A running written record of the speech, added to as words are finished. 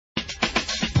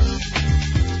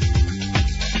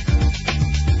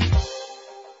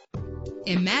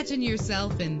Imagine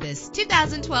yourself in this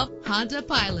 2012 Honda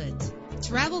Pilot.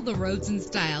 Travel the roads in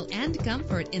style and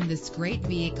comfort in this great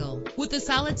vehicle. With a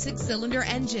solid 6-cylinder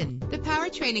engine, the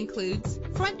powertrain includes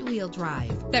front-wheel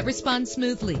drive that responds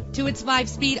smoothly to its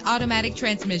 5-speed automatic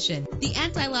transmission. The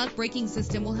anti-lock braking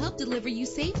system will help deliver you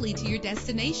safely to your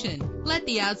destination. Let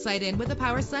the outside in with a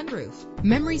power sunroof.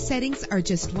 Memory settings are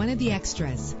just one of the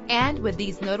extras. And with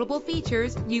these notable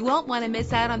features, you won't want to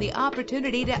miss out on the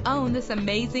opportunity to own this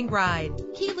amazing ride.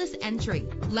 Keyless entry,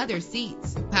 leather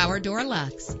seats, power door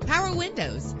locks, power windows,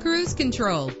 cruise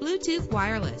control, Bluetooth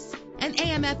wireless, an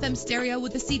AM/FM stereo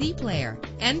with a CD player.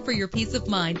 And for your peace of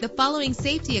mind, the following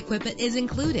safety equipment is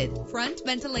included: front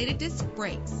ventilated disc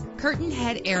brakes, curtain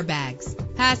head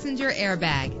airbags, passenger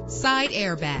airbag, side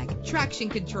airbag, traction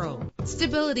control,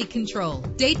 stability control,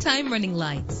 daytime running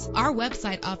lights. Our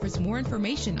website offers more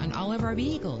information on all of our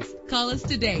vehicles. Call us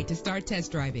today to start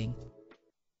test driving.